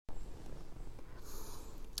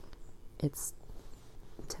it's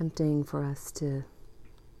tempting for us to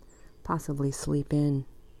possibly sleep in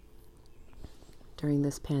during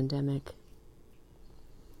this pandemic.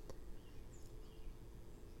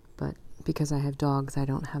 But because I have dogs, I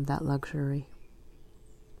don't have that luxury.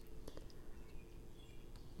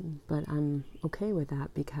 But I'm okay with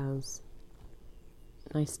that because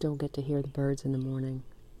I still get to hear the birds in the morning.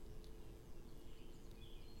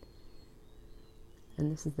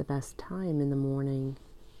 And this is the best time in the morning,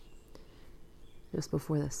 just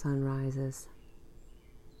before the sun rises,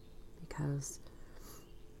 because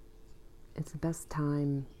it's the best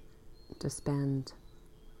time to spend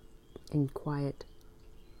in quiet.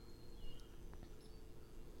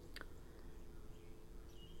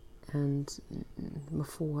 And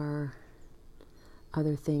before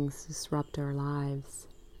other things disrupt our lives,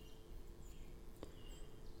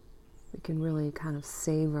 we can really kind of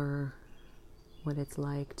savor what it's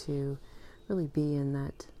like to really be in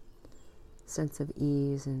that sense of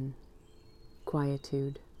ease and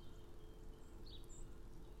quietude.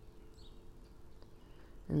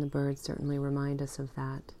 And the birds certainly remind us of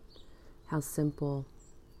that, how simple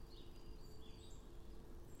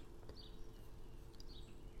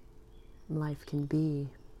life can be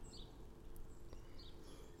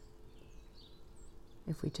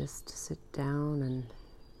if we just sit down and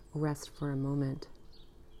rest for a moment.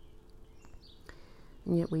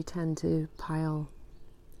 And yet we tend to pile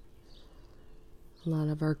a lot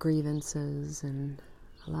of our grievances and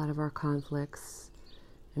a lot of our conflicts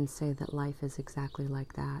and say that life is exactly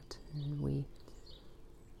like that. And we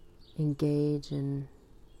engage in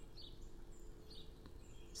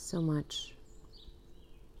so much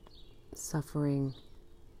suffering.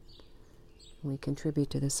 We contribute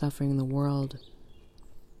to the suffering in the world.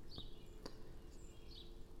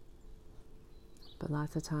 But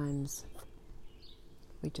lots of times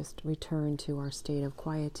we just return to our state of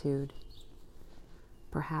quietude.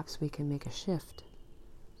 Perhaps we can make a shift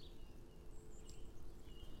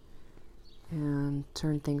and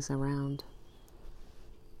turn things around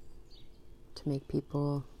to make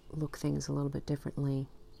people look things a little bit differently.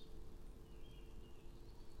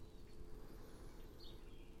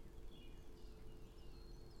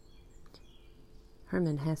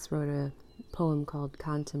 Hermann Hesse wrote a poem called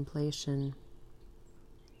Contemplation.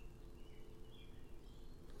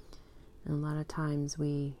 And a lot of times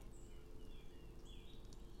we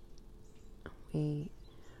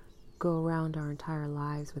go around our entire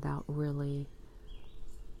lives without really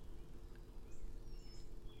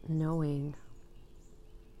knowing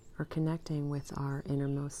or connecting with our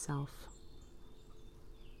innermost self,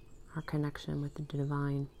 our connection with the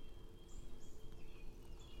divine.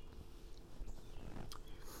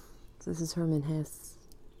 So this is Hermann Hesse.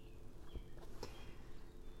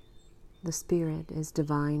 The Spirit is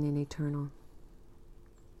divine and eternal.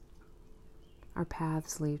 Our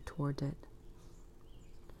paths lead toward it.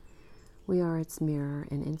 We are its mirror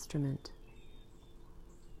and instrument.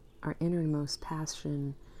 Our innermost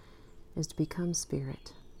passion is to become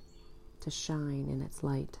spirit, to shine in its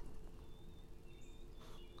light.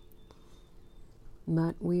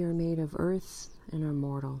 But we are made of earth and are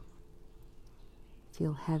mortal,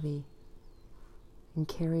 feel heavy, and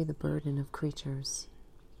carry the burden of creatures.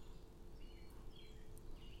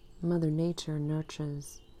 Mother Nature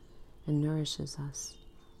nurtures and nourishes us,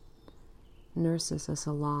 nurses us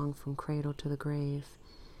along from cradle to the grave,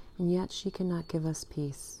 and yet she cannot give us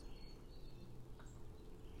peace.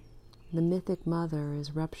 The mythic mother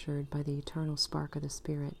is ruptured by the eternal spark of the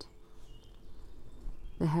Spirit.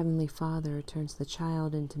 The Heavenly Father turns the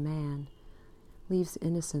child into man, leaves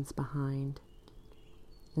innocence behind,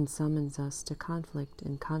 and summons us to conflict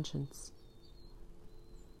in conscience.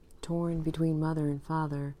 Torn between mother and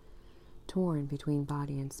father, torn between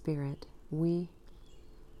body and spirit, we,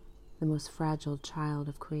 the most fragile child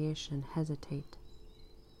of creation, hesitate.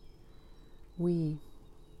 We,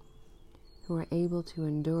 who are able to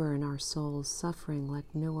endure in our souls suffering like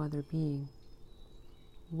no other being,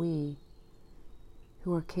 we,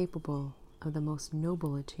 who are capable of the most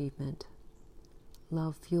noble achievement,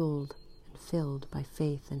 love fueled and filled by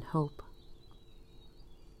faith and hope.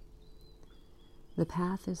 The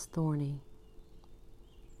path is thorny,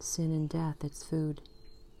 sin and death its food.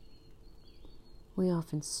 We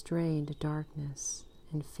often stray into darkness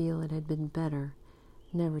and feel it had been better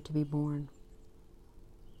never to be born.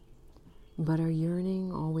 But our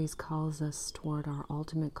yearning always calls us toward our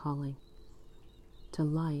ultimate calling, to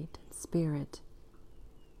light and spirit,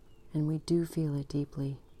 and we do feel it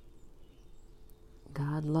deeply.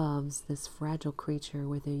 God loves this fragile creature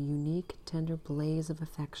with a unique, tender blaze of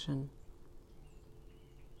affection.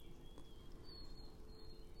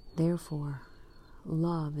 Therefore,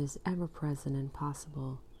 love is ever present and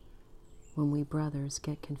possible when we brothers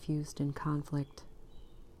get confused in conflict.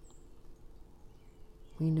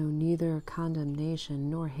 We know neither condemnation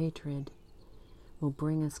nor hatred will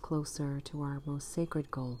bring us closer to our most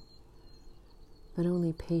sacred goal, but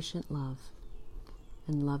only patient love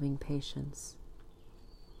and loving patience.